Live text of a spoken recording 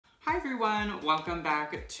Hi everyone, welcome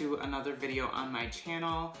back to another video on my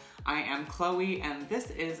channel. I am Chloe and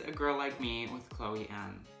this is A Girl Like Me with Chloe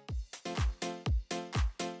M.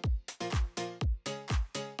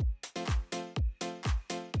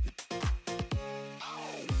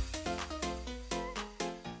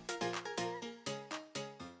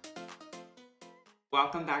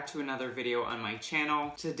 Welcome back to another video on my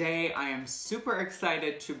channel. Today I am super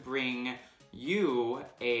excited to bring you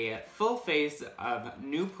a full face of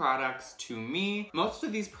new products to me. Most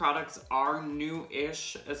of these products are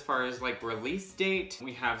new-ish as far as like release date.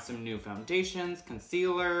 We have some new foundations,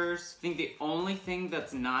 concealers. I think the only thing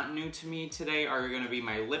that's not new to me today are gonna be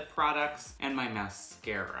my lip products and my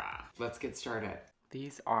mascara. Let's get started.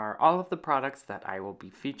 These are all of the products that I will be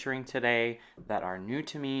featuring today that are new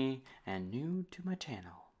to me and new to my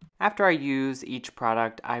channel. After I use each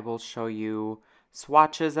product, I will show you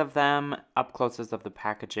swatches of them, up closes of the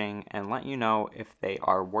packaging, and let you know if they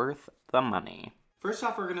are worth the money. First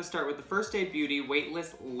off, we're gonna start with the First Aid Beauty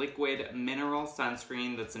Weightless Liquid Mineral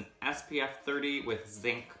Sunscreen that's an SPF 30 with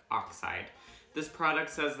zinc oxide. This product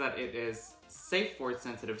says that it is safe for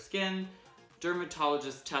sensitive skin,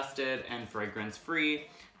 dermatologist tested, and fragrance free.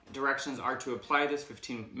 Directions are to apply this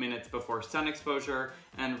 15 minutes before sun exposure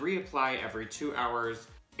and reapply every 2 hours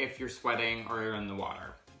if you're sweating or you're in the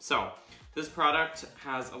water. So, this product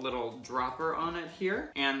has a little dropper on it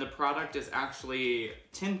here, and the product is actually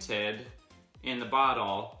tinted in the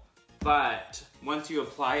bottle, but once you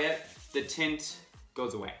apply it, the tint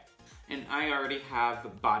goes away. And I already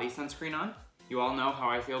have body sunscreen on. You all know how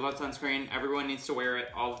I feel about sunscreen. Everyone needs to wear it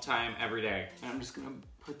all the time, every day. And I'm just gonna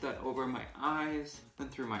put that over my eyes and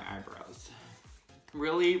through my eyebrows.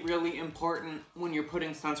 Really, really important when you're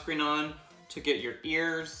putting sunscreen on to get your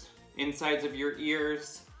ears, insides of your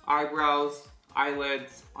ears, eyebrows,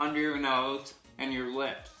 eyelids, under your nose, and your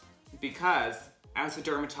lips. Because as a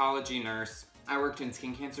dermatology nurse, I worked in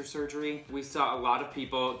skin cancer surgery. We saw a lot of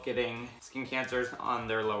people getting skin cancers on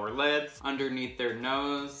their lower lids, underneath their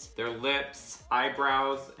nose, their lips,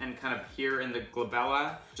 eyebrows, and kind of here in the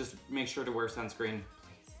glabella. Just make sure to wear sunscreen.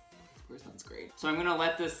 Please wear sunscreen. So I'm gonna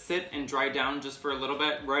let this sit and dry down just for a little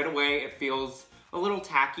bit. Right away, it feels a little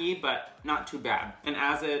tacky, but not too bad. And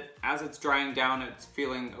as it's drying down, it's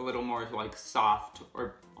feeling a little more like soft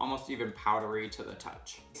or almost even powdery to the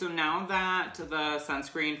touch. So now that the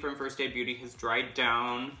sunscreen from First Aid Beauty has dried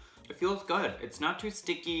down, it feels good. It's not too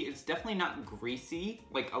sticky. It's definitely not greasy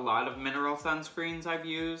like a lot of mineral sunscreens I've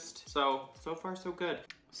used. So far so good.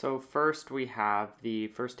 So first we have the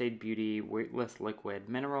First Aid Beauty Weightless Liquid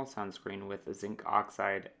Mineral Sunscreen with a zinc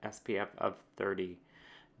oxide SPF of 30.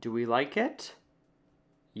 Do we like it?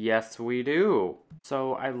 Yes, we do.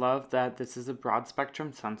 So I love that this is a broad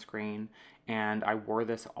spectrum sunscreen and I wore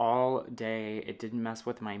this all day. It didn't mess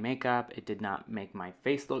with my makeup. It did not make my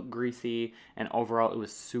face look greasy, and overall it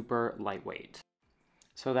was super lightweight.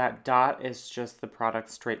 So that dot is just the product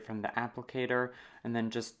straight from the applicator, and then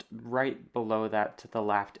just right below that to the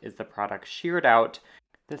left is the product sheared out.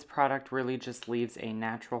 This product really just leaves a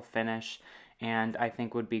natural finish and I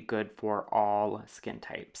think would be good for all skin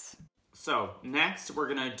types. So next we're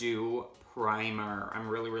gonna do primer. I'm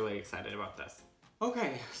really, really excited about this.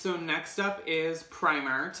 Okay, so next up is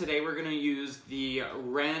primer. Today we're gonna use the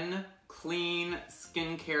Ren Clean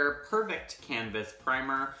Skincare Perfect Canvas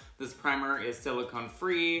Primer. This primer is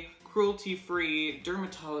silicone-free, cruelty-free,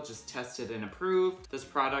 dermatologist tested and approved. This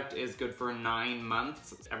product is good for 9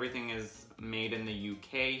 months. Everything is made in the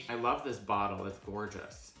UK. I love this bottle, it's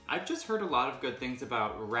gorgeous. I've just heard a lot of good things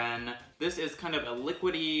about Ren. This is kind of a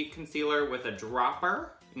liquidy concealer with a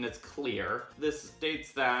dropper, and it's clear. This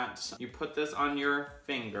states that you put this on your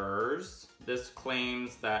fingers. This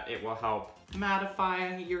claims that it will help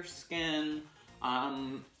mattify your skin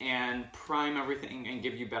and prime everything and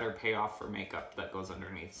give you better payoff for makeup that goes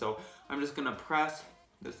underneath. So I'm just gonna press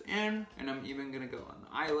this in, and I'm even gonna go on the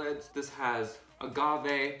eyelids. This has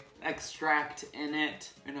agave extract in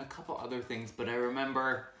it and a couple other things, but I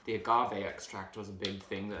remember the agave extract was a big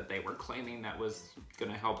thing that they were claiming that was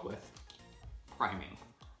gonna help with priming.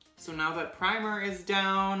 So now that primer is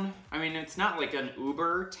down, I mean, it's not like an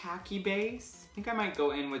uber tacky base. I think I might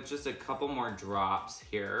go in with just a couple more drops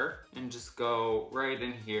here and just go right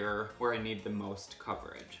in here where I need the most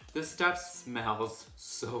coverage. This stuff smells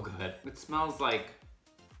so good. It smells like,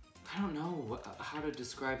 I don't know how to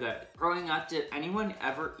describe that. Growing up, did anyone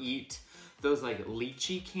ever eat those like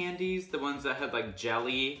lychee candies? The ones that had like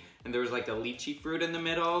jelly and there was like a lychee fruit in the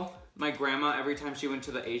middle? My grandma, every time she went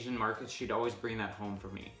to the Asian market, she'd always bring that home for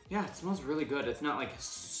me. Yeah, it smells really good. It's not like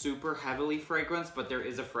super heavily fragranced, but there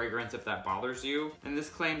is a fragrance if that bothers you. And this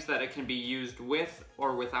claims that it can be used with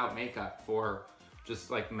or without makeup for just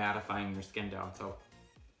like mattifying your skin down. So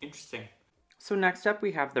interesting. So next up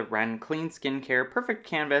we have the Ren Clean Skincare Perfect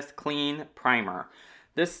Canvas Clean Primer.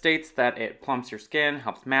 This states that it plumps your skin,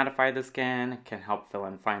 helps mattify the skin, can help fill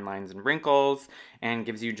in fine lines and wrinkles, and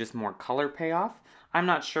gives you just more color payoff. I'm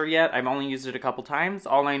not sure yet. I've only used it a couple times.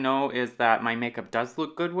 All I know is that my makeup does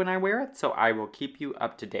look good when I wear it, so I will keep you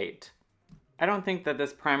up to date. I don't think that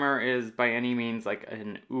this primer is by any means like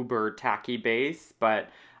an uber tacky base, but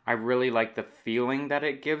I really like the feeling that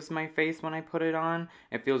it gives my face when I put it on.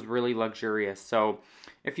 It feels really luxurious. So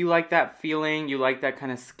if you like that feeling, you like that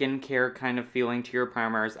kind of skincare kind of feeling to your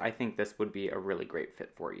primers, I think this would be a really great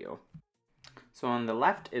fit for you. So on the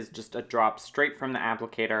left is just a drop straight from the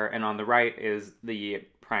applicator, and on the right is the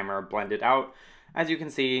primer blended out. As you can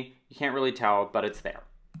see, you can't really tell, but it's there.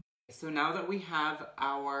 So now that we have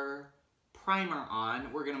our primer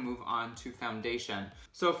on, we're gonna move on to foundation.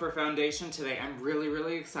 So for foundation today, I'm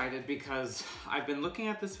really excited because I've been looking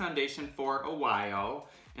at this foundation for a while,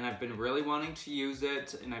 and I've been really wanting to use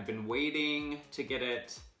it, and I've been waiting to get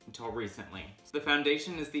it until recently. So the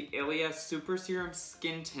foundation is the Ilia Super Serum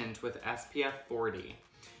Skin Tint with SPF 40.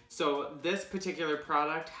 So this particular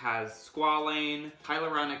product has squalane,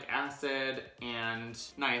 hyaluronic acid, and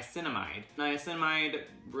niacinamide. Niacinamide,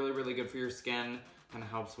 really good for your skin, kind of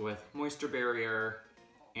helps with moisture barrier,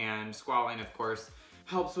 and squalane, of course,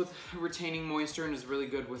 helps with retaining moisture and is really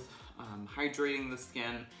good with hydrating the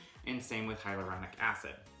skin, and same with hyaluronic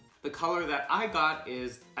acid. The color that I got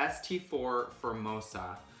is ST4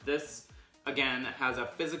 Formosa. This, again, has a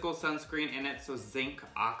physical sunscreen in it, so zinc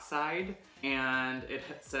oxide, and it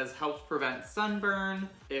says helps prevent sunburn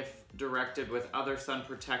if directed with other sun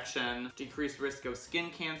protection, decrease risk of skin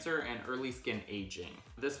cancer, and early skin aging.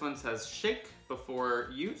 This one says shake before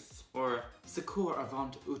use, or secure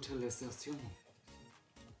avant utilisation.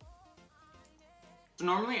 So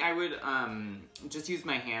normally I would just use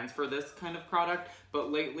my hands for this kind of product,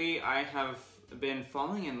 but lately I have been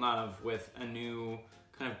falling in love with a new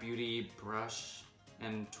kind of beauty brush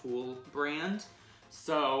and tool brand.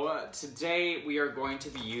 So today we are going to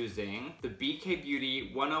be using the BK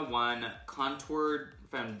Beauty 101 Contoured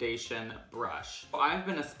Foundation Brush. I've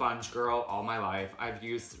been a sponge girl all my life. I've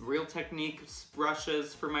used Real Techniques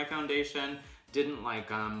brushes for my foundation, didn't like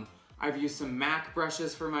them. I've used some MAC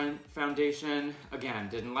brushes for my foundation, again,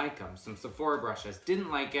 didn't like them. Some Sephora brushes,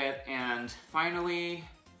 didn't like it, and finally,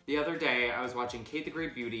 the other day I was watching Kate the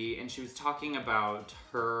Great Beauty, and she was talking about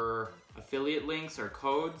her affiliate links or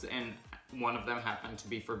codes, and one of them happened to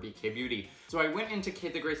be for BK Beauty. So I went into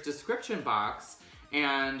Kate the Great's description box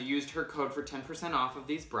and used her code for 10% off of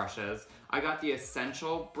these brushes. I got the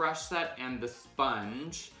Essential brush set and the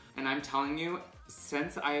sponge, and I'm telling you,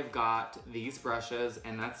 since I have got these brushes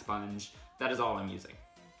and that sponge, that is all I'm using.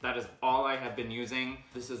 That is all I have been using.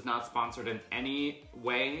 This is not sponsored in any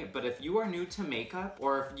way, but if you are new to makeup,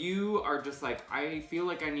 or if you are just like, I feel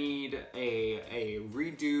like I need a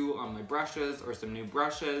redo on my brushes or some new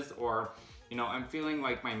brushes, or you know, I'm feeling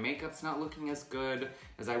like my makeup's not looking as good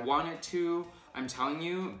as I want it to, I'm telling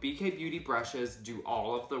you, BK Beauty brushes do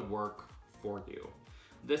all of the work for you.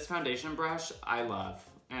 This foundation brush, I love,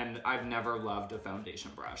 and I've never loved a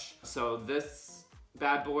foundation brush. So this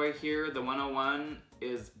bad boy here, the 101,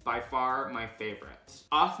 is by far my favorite.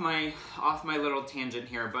 Off my little tangent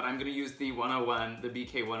here, but I'm gonna use the 101, the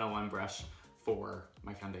BK 101 brush for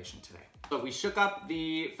my foundation today. So we shook up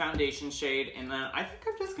the foundation shade, and then I think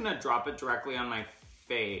I'm just gonna drop it directly on my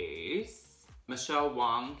face. Michelle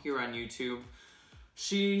Wong here on YouTube,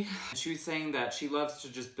 she was saying that she loves to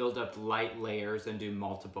just build up light layers and do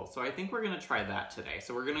multiple. So I think we're gonna try that today.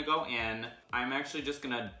 So we're gonna go in, I'm actually just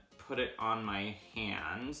gonna put it on my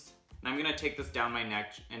hands. And I'm gonna take this down my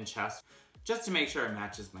neck and chest just to make sure it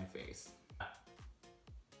matches my face.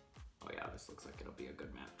 Oh yeah, this looks like it'll be a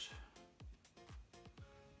good match.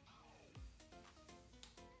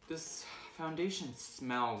 This foundation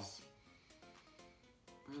smells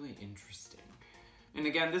really interesting. And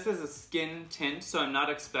again, this is a skin tint, so I'm not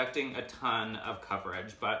expecting a ton of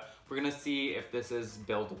coverage, but we're gonna see if this is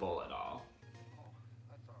buildable at all.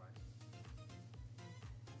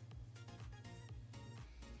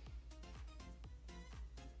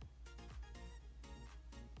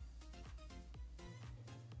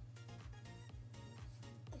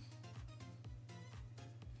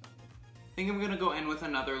 I think I'm gonna go in with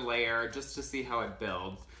another layer just to see how it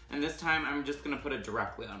builds. And this time I'm just gonna put it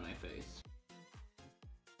directly on my face.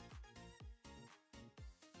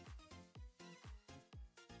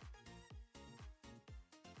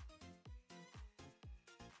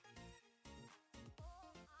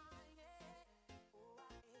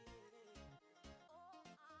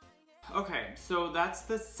 Okay, so that's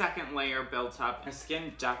the second layer built up. My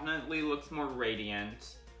skin definitely looks more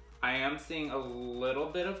radiant. I am seeing a little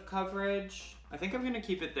bit of coverage. I think I'm gonna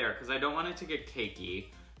keep it there because I don't want it to get cakey.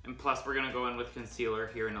 And plus we're gonna go in with concealer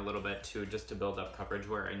here in a little bit too, just to build up coverage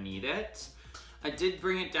where I need it. I did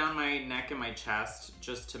bring it down my neck and my chest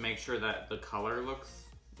just to make sure that the color looks,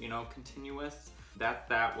 you know, continuous. That's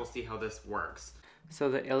that. We'll see how this works. So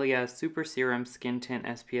the Ilia Super Serum Skin Tint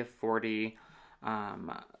SPF 40.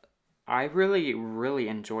 I really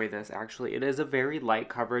enjoy this actually. It is a very light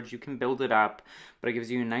coverage. You can build it up, but it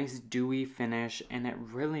gives you a nice dewy finish and it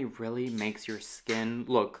really makes your skin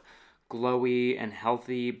look glowy and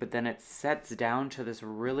healthy, but then it sets down to this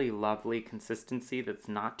really lovely consistency that's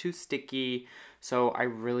not too sticky. So I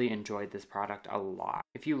really enjoyed this product a lot.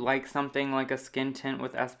 If you like something like a skin tint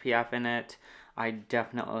with SPF in it, I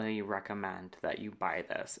definitely recommend that you buy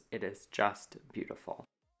this. It is just beautiful.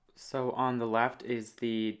 So on the left is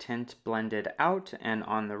the tint blended out, and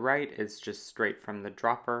on the right is just straight from the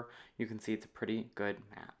dropper. You can see it's a pretty good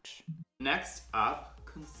match. Next up,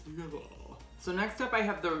 concealer. So next up I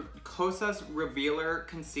have the Kosas Revealer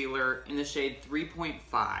Concealer in the shade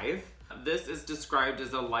 3.5. This is described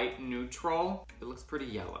as a light neutral. It looks pretty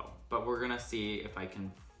yellow, but we're gonna see if I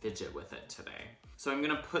can fidget with it today. So I'm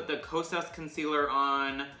gonna put the Kosas concealer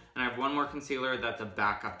on, and I have one more concealer that's a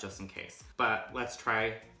backup just in case. But let's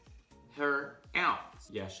try her out.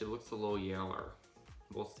 Yeah, she looks a little yeller.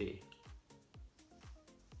 We'll see.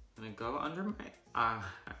 I'm gonna go under my eye,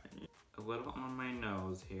 a little on my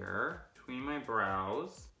nose here, between my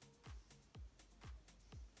brows.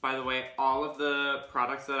 By the way, all of the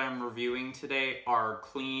products that I'm reviewing today are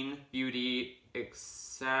clean beauty,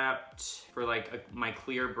 except for like my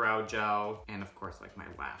clear brow gel and of course like my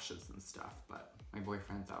lashes and stuff, but my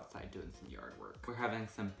boyfriend's outside doing some yard work. We're having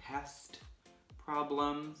some pest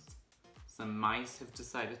problems. Some mice have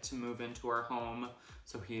decided to move into our home,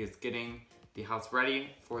 so he is getting the house ready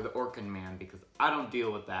for the Orkin man because I don't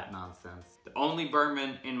deal with that nonsense. The only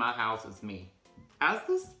vermin in my house is me. As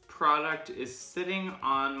this product is sitting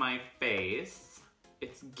on my face,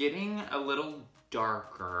 it's getting a little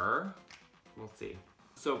darker. We'll see.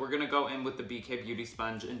 So we're gonna go in with the BK Beauty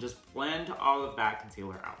Sponge and just blend all of that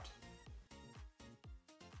concealer out.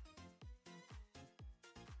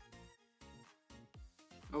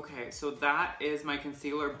 Okay, so that is my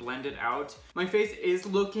concealer blended out. My face is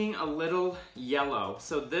looking a little yellow.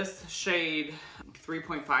 So this shade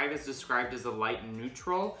 3.5 is described as a light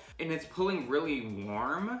neutral, and it's pulling really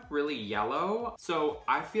warm, really yellow. So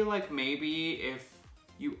I feel like maybe if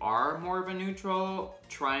you are more of a neutral,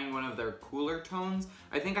 trying one of their cooler tones,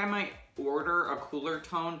 I think I might order a cooler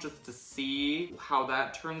tone just to see how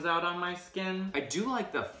that turns out on my skin. I do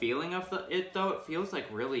like the feeling of it though. It feels like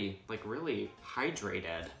really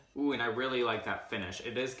hydrated. Ooh, and I really like that finish.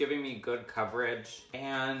 It is giving me good coverage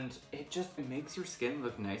and it makes your skin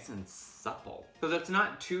look nice and supple. Because it's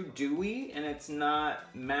not too dewy and it's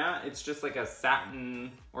not matte. It's just like a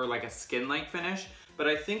satin or like a skin-like finish. But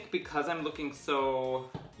I think because I'm looking so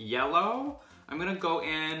yellow, I'm gonna go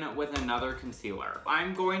in with another concealer.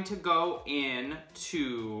 I'm going to go into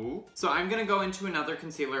another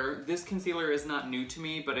concealer. This concealer is not new to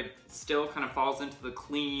me, but it still kind of falls into the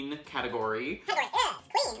clean category.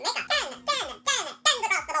 Clean makeup, 10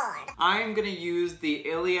 across the board. I'm gonna use the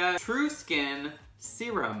Ilia True Skin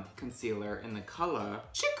Serum Concealer in the color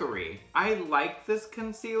Chicory. I like this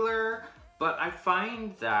concealer, but I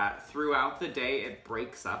find that throughout the day it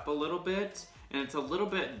breaks up a little bit. And it's a little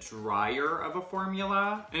bit drier of a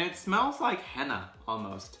formula, and it smells like henna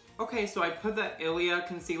almost. Okay, so I put the Ilia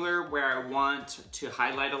concealer where I want to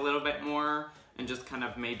highlight a little bit more and just kind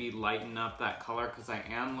of maybe lighten up that color because I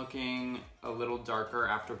am looking a little darker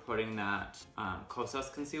after putting that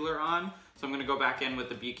Kosas concealer on. So I'm gonna go back in with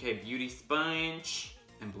the BK Beauty Sponge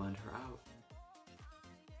and blend her out.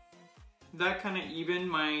 That kind of evened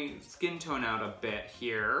my skin tone out a bit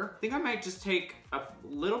here. I think I might just take a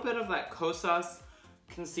little bit of that Kosas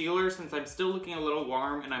concealer since I'm still looking a little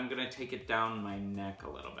warm, and I'm gonna take it down my neck a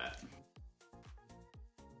little bit.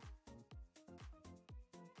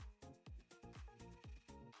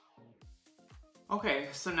 Okay,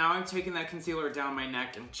 so now I'm taking that concealer down my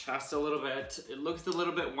neck and chest a little bit. It looks a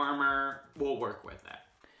little bit warmer. We'll work with it.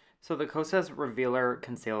 So the Kosas Revealer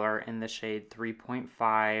Concealer in the shade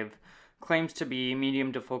 3.5 claims to be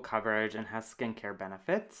medium to full coverage and has skincare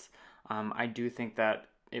benefits. I do think that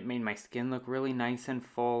it made my skin look really nice and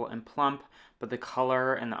full and plump, but the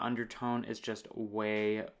color and the undertone is just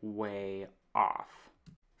way off.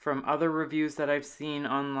 From other reviews that I've seen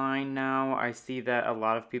online now, I see that a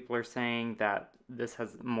lot of people are saying that this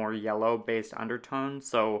has more yellow-based undertones,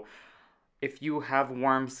 so If you have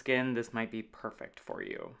warm skin, this might be perfect for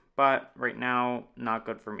you. But right now, not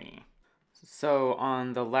good for me. So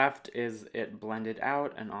on the left is it blended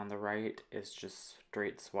out, and on the right is just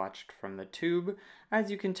straight swatched from the tube. As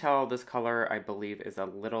you can tell, this color, I believe, is a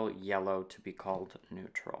little yellow to be called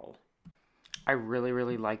neutral. I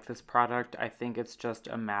really like this product. I think it's just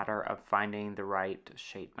a matter of finding the right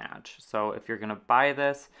shade match. So if you're gonna buy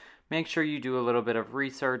this, make sure you do a little bit of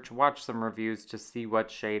research, watch some reviews to see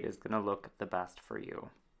what shade is gonna look the best for you.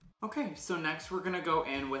 Okay, so next we're gonna go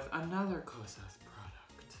in with another Kosas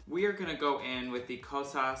product. We are gonna go in with the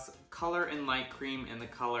Kosas Color and Light Cream in the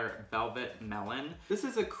color Velvet Melon. This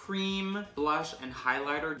is a cream, blush, and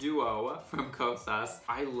highlighter duo from Kosas.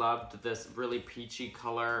 I loved this really peachy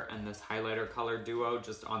color and this highlighter color duo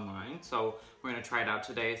just online. So we're gonna try it out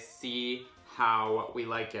today, see how we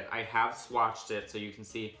like it. I have swatched it so you can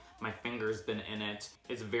see my finger's been in it.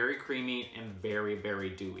 It's very creamy and very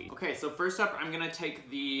dewy. Okay, so first up, I'm gonna take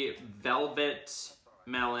the Velvet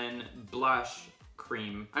Melon Blush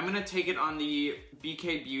Cream. I'm gonna take it on the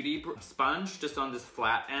BK Beauty sponge, just on this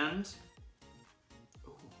flat end.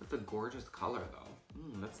 Ooh, that's a gorgeous color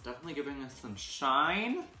though. That's definitely giving us some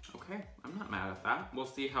shine. Okay, I'm not mad at that. We'll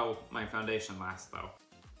see how my foundation lasts though.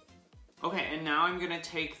 Okay, and now I'm gonna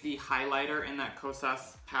take the highlighter in that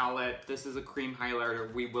Kosas palette. This is a cream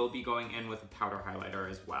highlighter. We will be going in with a powder highlighter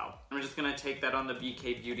as well. I'm just gonna take that on the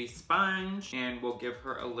BK Beauty sponge, and we'll give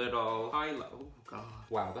her a little highlight. Oh God.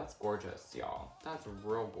 Wow, that's gorgeous, y'all. That's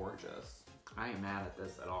real gorgeous. I ain't mad at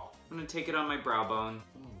this at all. I'm gonna take it on my brow bone.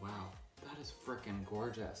 Oh wow, that is freaking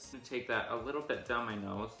gorgeous. I'm gonna take that a little bit down my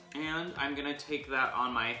nose, and I'm gonna take that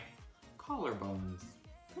on my collarbones.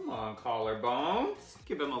 Come on, collarbones.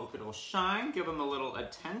 Give them a little shine, give them a little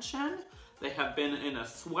attention. They have been in a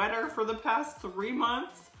sweater for the past 3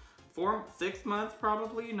 months, 6 months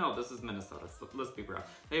probably. No, this is Minnesota, so let's be real.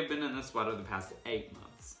 They've been in a sweater the past 8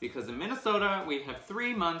 months. Because in Minnesota, we have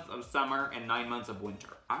 3 months of summer and 9 months of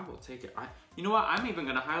winter. I will take it. You know what, I'm even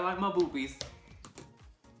gonna highlight my boobies.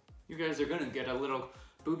 You guys are gonna get a little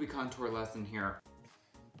boobie contour lesson here.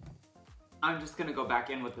 I'm just gonna go back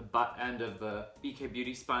in with the butt end of the BK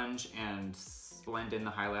Beauty sponge and blend in the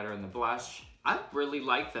highlighter and the blush. I really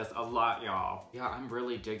like this a lot, y'all. Yeah, I'm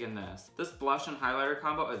really digging this. This blush and highlighter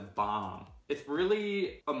combo is bomb. It's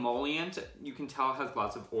really emollient. You can tell it has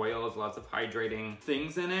lots of oils, lots of hydrating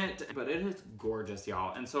things in it, but it is gorgeous,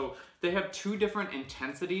 y'all. And so they have 2 different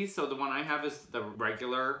intensities. So the one I have is the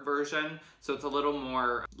regular version. So it's a little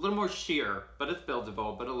more sheer, but it's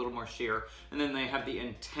buildable, but a little more sheer. And then they have the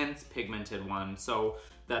intense pigmented one. So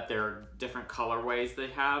that their different colorways they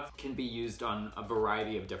have can be used on a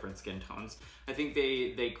variety of different skin tones. I think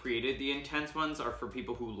they created the intense ones are for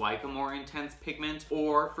people who like a more intense pigment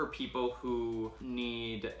or for people who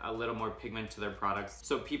need a little more pigment to their products.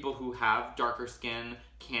 So people who have darker skin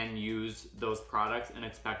can use those products and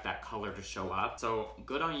expect that color to show up. So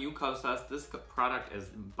good on you, Kosas. This product is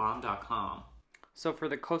bomb.com. So for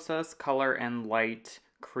the Kosas Color and Light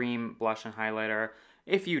Cream Blush and Highlighter,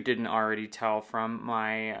 if you didn't already tell from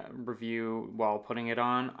my review while putting it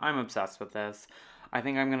on, I'm obsessed with this. I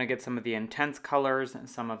think I'm going to get some of the intense colors and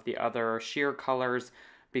some of the other sheer colors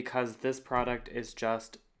because this product is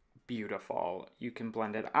just beautiful. You can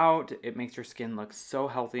blend it out. It makes your skin look so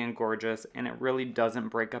healthy and gorgeous, and it really doesn't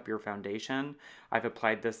break up your foundation. I've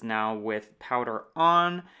applied this now with powder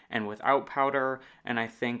on and without powder, and I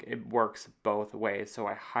think it works both ways. So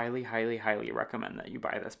I highly recommend that you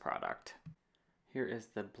buy this product. Here is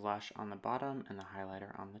the blush on the bottom and the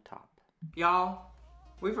highlighter on the top. Y'all,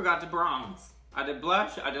 we forgot to bronze. I did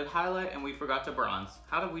blush, I did highlight, and we forgot to bronze.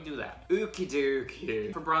 How did we do that? Okie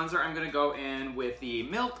dokie. For bronzer, I'm gonna go in with the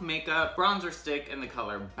Milk Makeup bronzer stick in the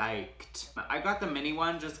color Baked. I got the mini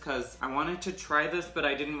one just because I wanted to try this, but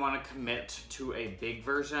I didn't want to commit to a big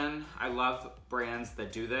version. I love brands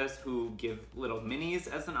that do this, who give little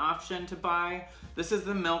minis as an option to buy. This is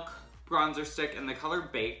the Milk bronzer stick in the color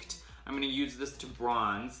Baked. I'm gonna use this to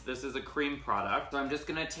bronze. This is a cream product. So I'm just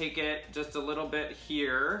gonna take it just a little bit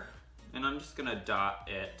here and I'm just gonna dot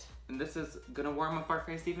it. And this is gonna warm up our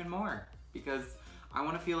face even more because I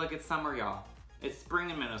wanna feel like it's summer, y'all. It's spring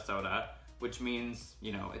in Minnesota, which means,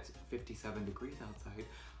 you know, it's 57 degrees outside,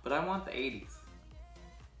 but I want the 80s.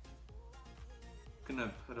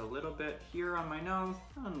 Gonna put a little bit here on my nose,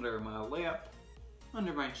 under my lip,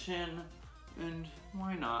 under my chin, and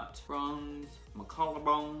why not bronze my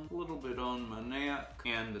collarbone, a little bit on my neck,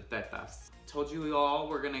 and the tetas. Told you all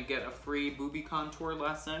we're gonna get a free boobie contour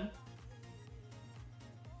lesson.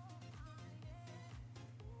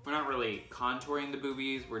 We're not really contouring the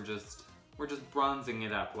boobies, we're just bronzing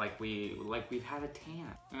it up like we've had a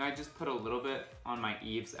tan. And I just put a little bit on my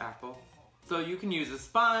Eve's apple. So you can use a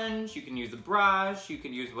sponge, you can use a brush, you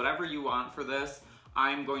can use whatever you want for this.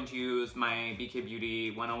 I'm going to use my BK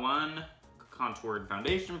Beauty 101 contoured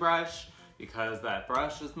foundation brush because that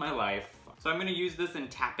brush is my life. So I'm going to use this in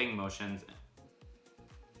tapping motions.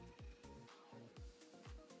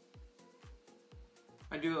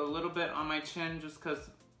 I do a little bit on my chin just because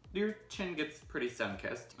your chin gets pretty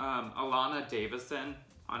sun-kissed. Alana Davison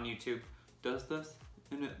on YouTube does this,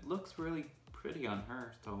 and it looks really pretty on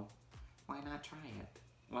her, so why not try it?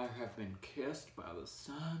 I have been kissed by the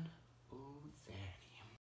sun. Oh, Zaddy.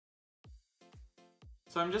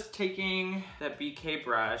 So I'm just taking that BK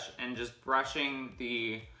brush and just brushing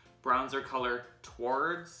the bronzer color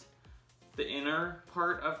towards the inner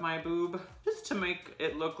part of my boob, just to make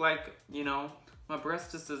it look like, you know, my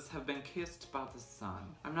breastises have been kissed by the sun.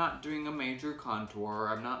 I'm not doing a major contour.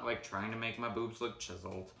 I'm not like trying to make my boobs look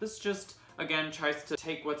chiseled. This just, again, tries to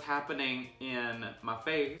take what's happening in my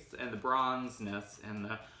face and the bronzeness and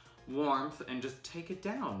the warmth and just take it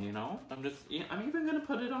down, you know? I'm even gonna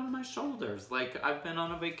put it on my shoulders. Like, I've been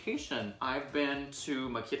on a vacation. I've been to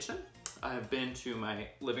my kitchen. I've been to my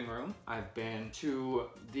living room. I've been to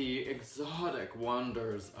the exotic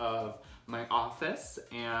wonders of my office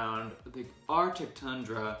and the Arctic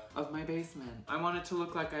tundra of my basement. I want it to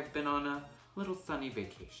look like I've been on a little sunny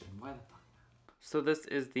vacation. Why the fuck not? So this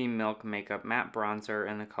is the Milk Makeup Matte Bronzer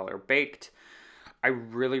in the color Baked. I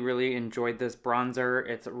really enjoyed this bronzer.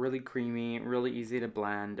 It's really creamy, really easy to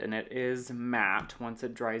blend, and it is matte once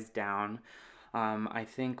it dries down. I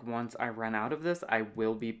think once I run out of this, I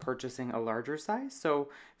will be purchasing a larger size. So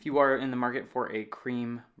if you are in the market for a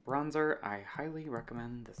cream bronzer, I highly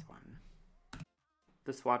recommend this one.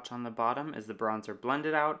 The swatch on the bottom is the bronzer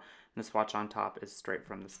blended out, and the swatch on top is straight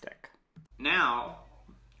from the stick. Now,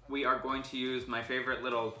 we are going to use my favorite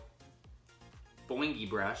little boingy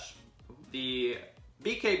brush, the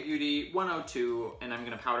BK Beauty 102, and I'm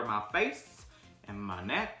gonna powder my face, and my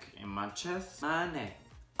neck, and my chest, my neck,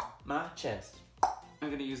 my chest. I'm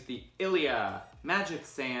gonna use the Ilia Magic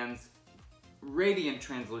Sands Radiant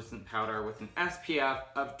Translucent Powder with an SPF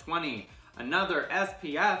of 20. Another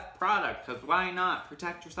SPF product, because why not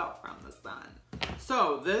protect yourself from the sun?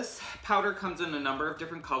 So this powder comes in a number of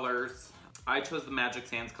different colors. I chose the Magic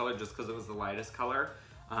Sands color just because it was the lightest color.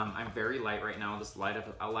 I'm very light right now, this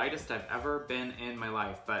lightest I've ever been in my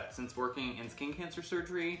life, but since working in skin cancer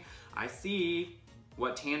surgery, I see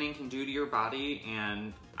what tanning can do to your body,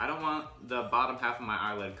 and I don't want the bottom half of my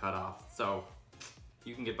eyelid cut off, so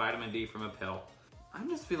you can get vitamin D from a pill. I'm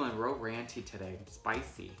just feeling real ranty today,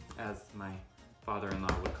 spicy, as my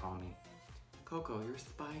father-in-law would call me. Coco, you're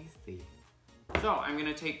spicy. So I'm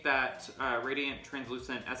gonna take that Radiant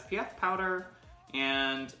Translucent SPF powder,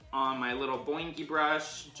 and on my little boingy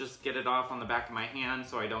brush, just get it off on the back of my hand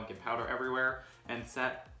so I don't get powder everywhere, and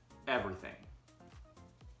set everything.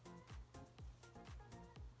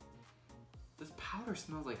 This powder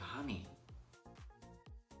smells like honey.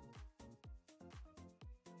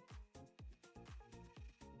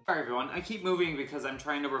 Alright everyone, I keep moving because I'm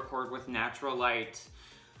trying to record with natural light,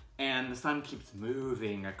 and the sun keeps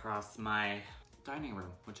moving across my dining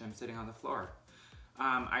room, which I'm sitting on the floor.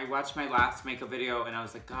 I watched my last makeup video and I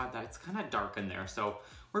was like, God, that's kind of dark in there. So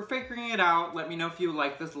we're figuring it out. Let me know if you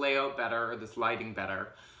like this layout better or this lighting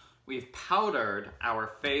better. We've powdered our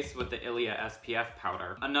face with the Ilia SPF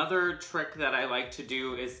powder. Another trick that I like to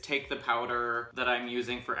do is take the powder that I'm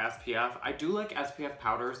using for SPF. I do like SPF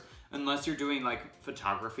powders unless you're doing like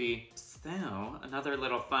photography. So another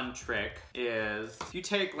little fun trick is you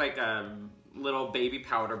take like a little baby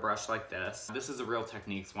powder brush like this. This is a Real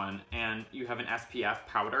Techniques one, and you have an SPF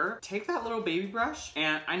powder. Take that little baby brush,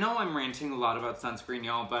 and I know I'm ranting a lot about sunscreen,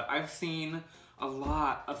 y'all, but I've seen a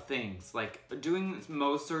lot of things. Like doing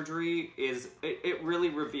Mohs surgery it really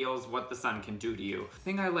reveals what the sun can do to you. The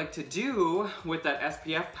thing I like to do with that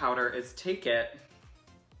SPF powder is take it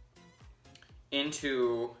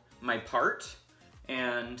into my part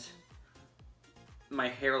and my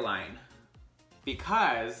hairline.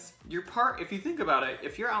 Because your part, if you think about it,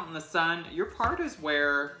 if you're out in the sun, your part is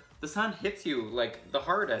where the sun hits you like the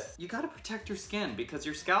hardest. You gotta protect your skin because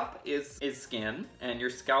your scalp is skin, and your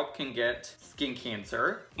scalp can get skin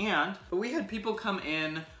cancer. And we had people come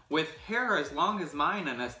in with hair as long as mine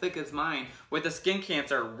and as thick as mine with a skin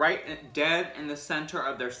cancer right dead in the center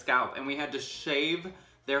of their scalp, and we had to shave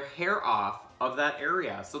their hair off of that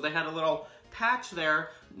area. So they had a little patch there.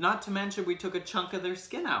 Not to mention we took a chunk of their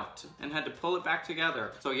skin out and had to pull it back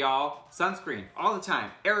together. So y'all, sunscreen all the time,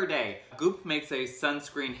 every day. Goop makes a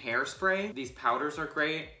sunscreen hairspray. These powders are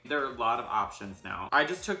great. There are a lot of options now. I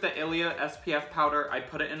just took the Ilia SPF powder, I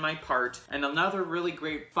put it in my part, and another really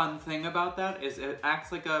great fun thing about that is it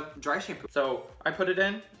acts like a dry shampoo. So I put it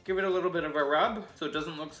in, give it a little bit of a rub so it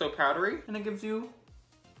doesn't look so powdery, and it gives you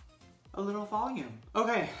a little volume.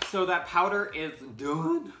 Okay, so that powder is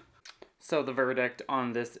done. So the verdict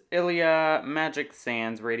on this Ilia Magic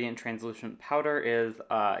Sands Radiant Translucent Powder is,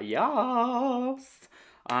 yes!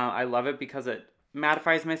 I love it because it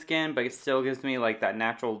mattifies my skin, but it still gives me like that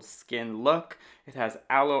natural skin look. It has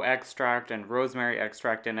aloe extract and rosemary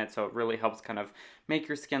extract in it, so it really helps kind of make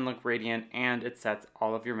your skin look radiant, and it sets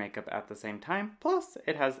all of your makeup at the same time. Plus,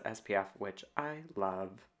 it has SPF, which I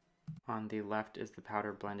love. On the left is the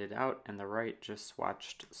powder blended out, and the right just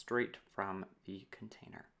swatched straight from the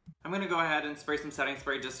container. I'm gonna go ahead and spray some setting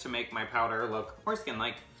spray just to make my powder look more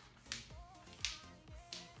skin-like.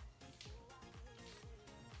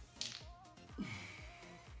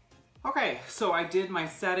 Okay, so I did my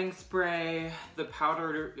setting spray. The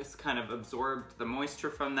powder just kind of absorbed the moisture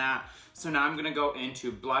from that. So now I'm gonna go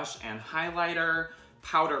into blush and highlighter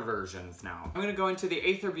powder versions now. I'm gonna go into the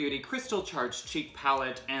Aether Beauty Crystal Charged Cheek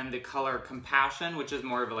Palette and the color Compassion, which is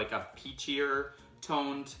more of like a peachier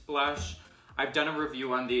toned blush. I've done a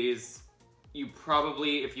review on these. You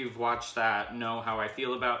probably, if you've watched that, know how I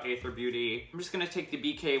feel about Aether Beauty. I'm just gonna take the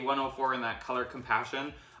BK 104 in that color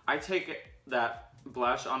Compassion. I take that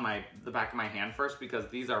blush on the back of my hand first because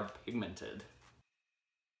these are pigmented.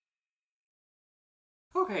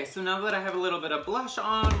 Okay, so now that I have a little bit of blush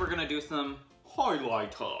on, we're gonna do some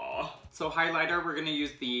highlighter. So highlighter, we're gonna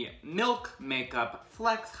use the Milk Makeup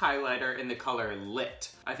Flex Highlighter in the color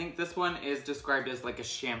Lit. I think this one is described as like a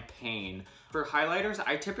champagne. For highlighters,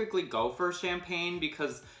 I typically go for champagne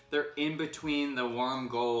because they're in between the warm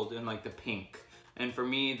gold and like the pink. And for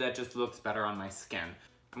me, that just looks better on my skin.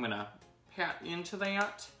 I'm gonna pat into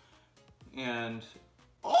that and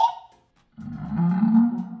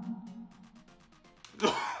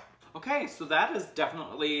okay, so that is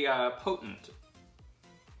definitely potent.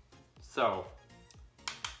 So,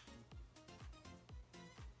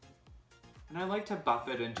 and I like to buff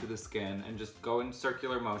it into the skin and just go in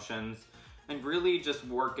circular motions and really just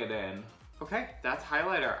work it in. Okay, that's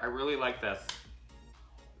highlighter. I really like this.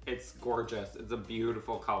 It's gorgeous. It's a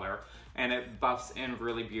beautiful color and it buffs in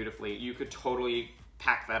really beautifully. You could totally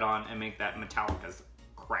pack that on and make that metallic as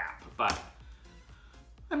crap, but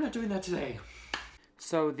I'm not doing that today.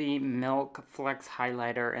 So the Milk Flex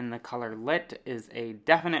Highlighter in the color Lit is a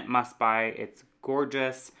definite must-buy. It's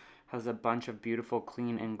gorgeous, has a bunch of beautiful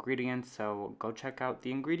clean ingredients, so go check out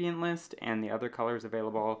the ingredient list and the other colors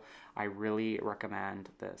available. I really recommend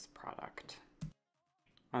this product.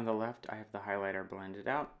 On the left, I have the highlighter blended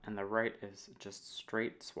out, and the right is just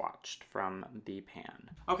straight swatched from the pan.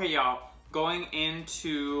 Okay, y'all, going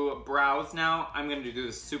into brows now. I'm gonna do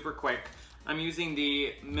this super quick. I'm using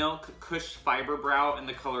the Milk Kush Fiber Brow in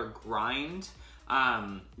the color Grind.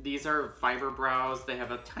 These are fiber brows. They have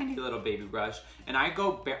a tiny little baby brush, and I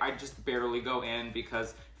just barely go in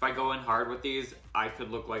because if I go in hard with these, I could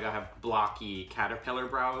look like I have blocky caterpillar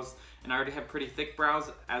brows, and I already have pretty thick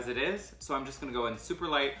brows as it is, so I'm just gonna go in super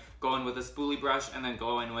light, go in with a spoolie brush, and then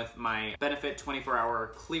go in with my Benefit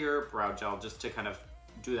 24-Hour Clear Brow Gel just to kind of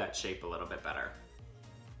do that shape a little bit better.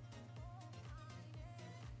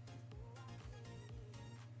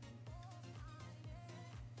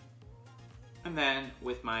 And then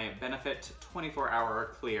with my Benefit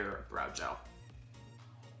 24-Hour Clear Brow Gel.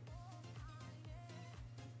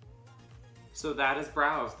 So that is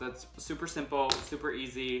brows. That's super simple, super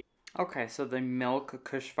easy. Okay, so the Milk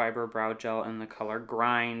Kush Fiber Brow Gel in the color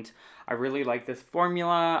Grind. I really like this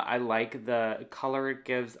formula. I like the color it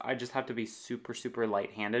gives. I just have to be super, super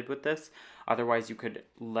light-handed with this. Otherwise, you could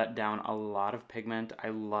let down a lot of pigment. I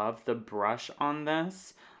love the brush on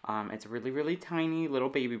this. It's really, really tiny, little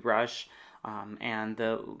baby brush. And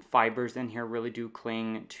the fibers in here really do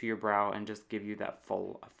cling to your brow and just give you that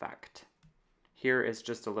full effect. Here is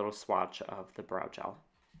just a little swatch of the brow gel.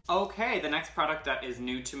 Okay, the next product that is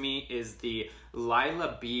new to me is the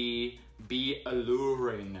Lila Be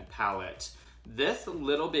Alluring palette. This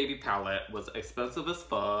little baby palette was expensive as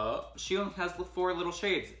fuck. She only has the 4 little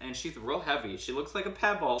shades and she's real heavy. She looks like a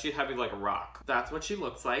pebble. She's heavy like a rock. That's what she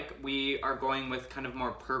looks like. We are going with kind of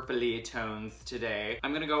more purpley tones today.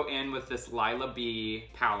 I'm gonna go in with this Lila B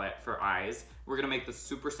palette for eyes. We're gonna make this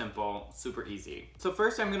super simple, super easy. So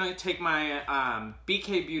first I'm gonna take my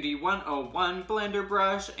BK Beauty 101 blender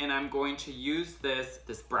brush and I'm going to use this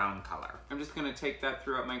brown color. I'm just gonna take that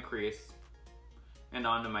throughout my crease. and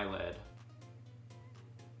onto my lid.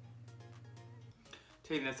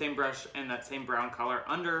 Taking the same brush and that same brown color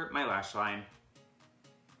under my lash line.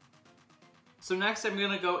 So next I'm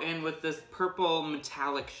gonna go in with this purple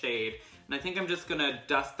metallic shade, and I think I'm just gonna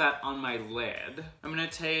dust that on my lid. I'm gonna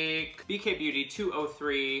take BK Beauty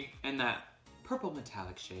 203 and that purple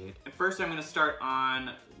metallic shade. And first I'm gonna start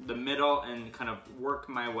on the middle and kind of work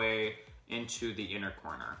my way into the inner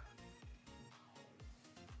corner.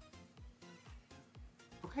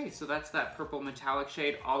 Okay, so that's that purple metallic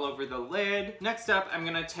shade all over the lid. Next up, I'm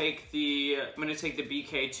gonna take the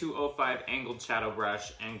BK 205 angled shadow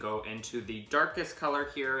brush and go into the darkest color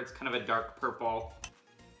here. It's kind of a dark purple.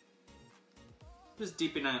 Just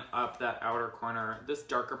deepening up that outer corner. This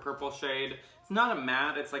darker purple shade. It's not a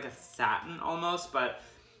matte, it's like a satin almost, but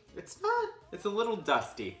it's a little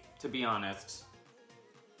dusty, to be honest.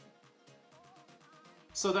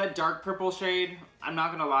 So that dark purple shade, I'm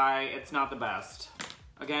not gonna lie, it's not the best.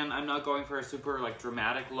 Again, I'm not going for a super like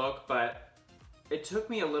dramatic look, but it took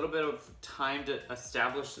me a little bit of time to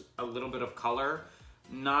establish a little bit of color.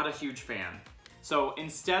 Not a huge fan. So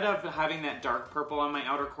instead of having that dark purple on my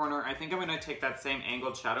outer corner, I think I'm gonna take that same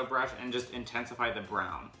angled shadow brush and just intensify the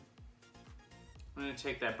brown. I'm gonna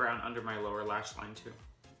take that brown under my lower lash line too.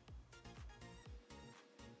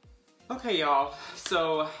 Okay, y'all,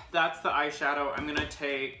 so that's the eyeshadow. I'm gonna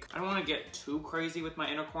take, I don't wanna get too crazy with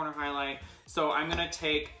my inner corner highlight, so I'm gonna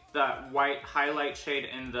take that white highlight shade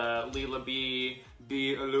in the Lila Be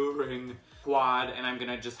Alluring quad, and I'm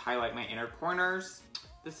gonna just highlight my inner corners.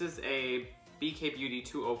 This is a BK Beauty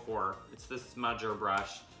 204. It's the smudger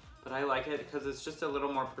brush, but I like it because it's just a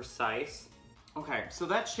little more precise. Okay, so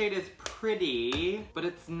that shade is pretty, but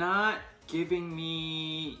it's not giving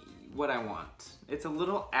me what I want. It's a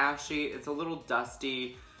little ashy, it's a little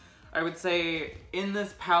dusty. I would say in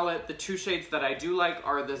this palette, the two shades that I do like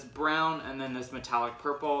are this brown and then this metallic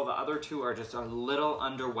purple. The other two are just a little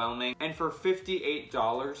underwhelming. And for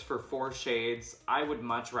 $58 for 4 shades, I would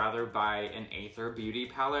much rather buy an Aether Beauty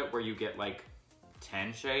palette where you get like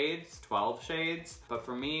 10 shades, 12 shades. But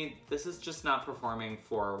for me, this is just not performing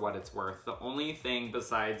for what it's worth. The only thing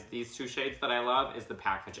besides these 2 shades that I love is the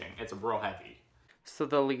packaging. It's real heavy. So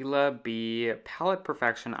the Lila Be Palette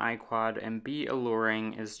Perfection Eye Quad and Be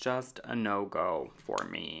Alluring is just a no-go for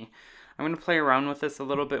me. I'm going to play around with this a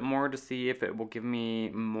little bit more to see if it will give me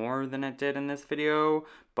more than it did in this video,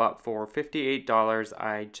 but for $58,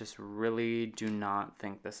 I just really do not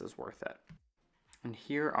think this is worth it. And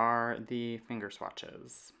here are the finger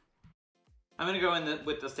swatches. I'm going to go in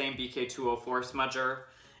with the same BK 204 smudger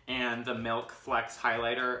and the Milk Flex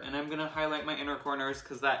highlighter, and I'm gonna highlight my inner corners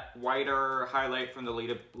because that whiter highlight from the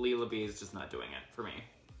Lila Be is just not doing it for me.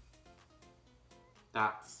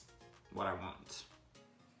 That's what I want.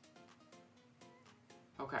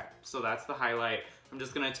 Okay, so that's the highlight. I'm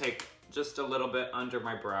just gonna take just a little bit under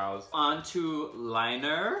my brows. Onto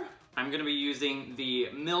liner. I'm gonna be using the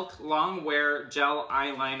Milk Long Wear Gel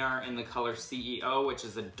Eyeliner in the color CEO, which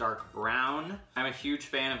is a dark brown. I'm a huge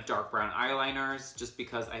fan of dark brown eyeliners just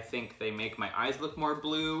because I think they make my eyes look more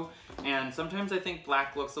blue, and sometimes I think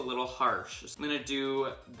black looks a little harsh. I'm gonna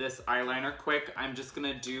do this eyeliner quick. I'm just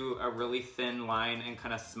gonna do a really thin line and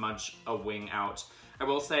kind of smudge a wing out. I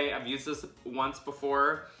will say I've used this once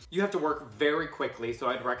before. You have to work very quickly, so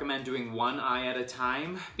I'd recommend doing one eye at a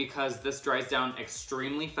time because this dries down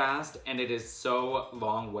extremely fast and it is so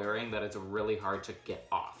long wearing that it's really hard to get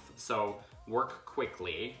off. So work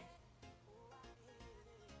quickly.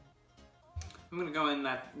 I'm gonna go in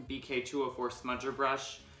that BK 204 smudger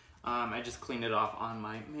brush. I just cleaned it off on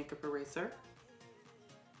my makeup eraser.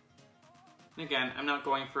 And again, I'm not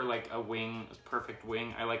going for like a wing, a perfect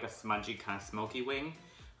wing. I like a smudgy kind of smoky wing.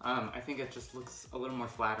 I think it just looks a little more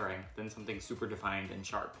flattering than something super defined and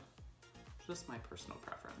sharp. Just my personal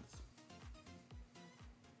preference.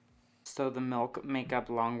 So the Milk Makeup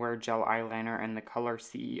Longwear Gel Eyeliner in the color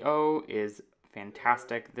CEO is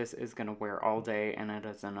fantastic. This is gonna wear all day and it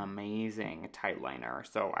is an amazing tight liner.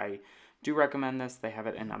 So I do recommend this. They have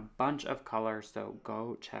it in a bunch of colors, so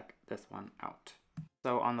go check this one out.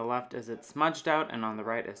 So on the left is it smudged out and on the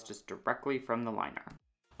right is just directly from the liner.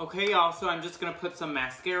 Okay y'all, so I'm just gonna put some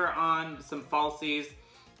mascara on, some falsies,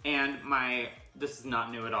 and this is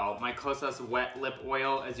not new at all, my Kosas Wet Lip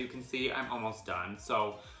Oil. As you can see, I'm almost done,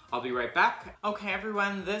 so I'll be right back. Okay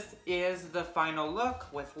everyone, this is the final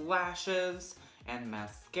look with lashes and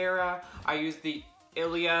mascara. I used the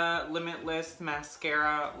Ilia Limitless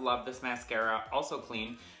mascara. Love this mascara, also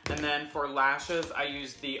clean. And then for lashes, I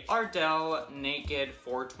used the Ardell Naked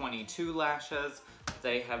 422 lashes.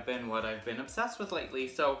 They have been what I've been obsessed with lately.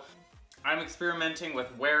 So I'm experimenting with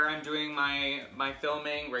where I'm doing my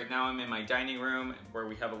filming. Right now I'm in my dining room where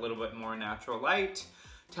we have a little bit more natural light.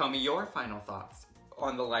 Tell me your final thoughts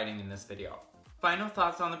on the lighting in this video. Final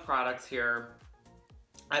thoughts on the products here.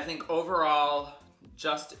 I think overall,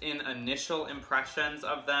 just in initial impressions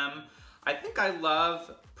of them, I think I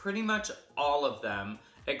love pretty much all of them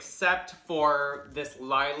except for this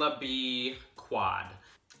Lila Bee quad.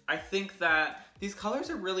 I think that these colors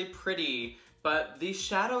are really pretty, but these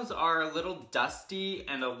shadows are a little dusty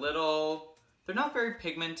and they're not very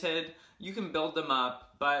pigmented. You can build them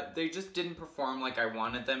up, but they just didn't perform like I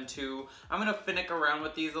wanted them to. I'm gonna finick around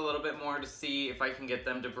with these a little bit more to see if I can get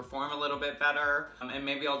them to perform a little bit better. And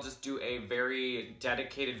maybe I'll just do a very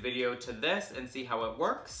dedicated video to this and see how it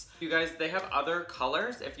works. You guys, they have other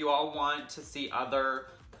colors. If you all want to see other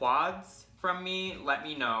quads from me, let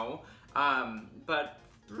me know. But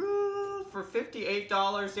for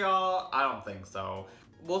 $58, y'all, I don't think so.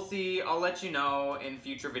 We'll see. I'll let you know in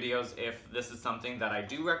future videos if this is something that I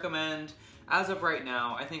do recommend. As of right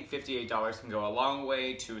now, I think $58 can go a long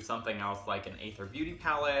way to something else like an Aether Beauty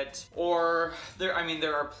palette. Or, there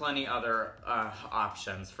are plenty other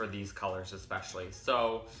options for these colors especially.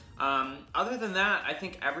 So, other than that, I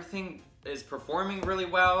think everything is performing really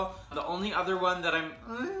well. The only other one that I'm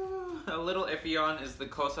a little iffy on is the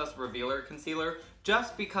Kosas Revealer Concealer,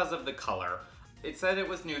 just because of the color. It said it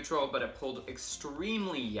was neutral, but it pulled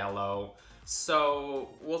extremely yellow. So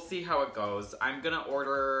we'll see how it goes. I'm gonna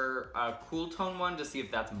order a cool tone one to see if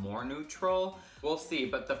that's more neutral. We'll see,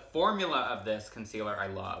 but the formula of this concealer I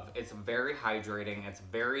love. It's very hydrating, it's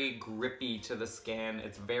very grippy to the skin,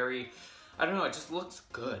 it's very, I don't know, it just looks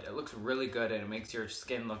good. It looks really good and it makes your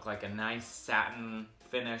skin look like a nice satin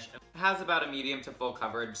finish. It has about a medium to full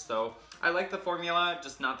coverage, so I like the formula,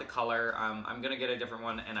 just not the color. I'm gonna get a different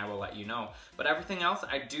one and I will let you know. But everything else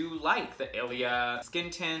I do like. The Ilia Skin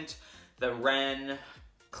Tint, the Ren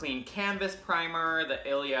Clean Canvas Primer, the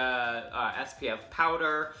Ilia SPF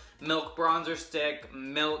Powder, Milk Bronzer Stick,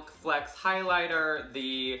 Milk Flex Highlighter,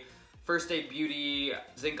 the First Aid Beauty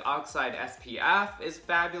Zinc Oxide SPF is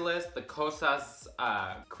fabulous, the Kosas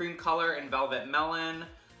Cream Color in Velvet Melon,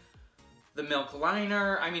 the Milk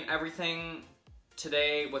Liner. I mean, everything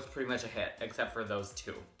today was pretty much a hit, except for those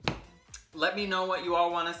two. Let me know what you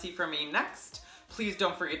all want to see from me next. Please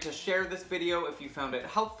don't forget to share this video if you found it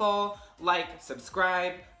helpful. Like,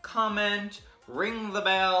 subscribe, comment, ring the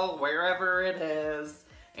bell wherever it is.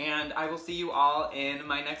 And I will see you all in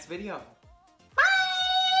my next video.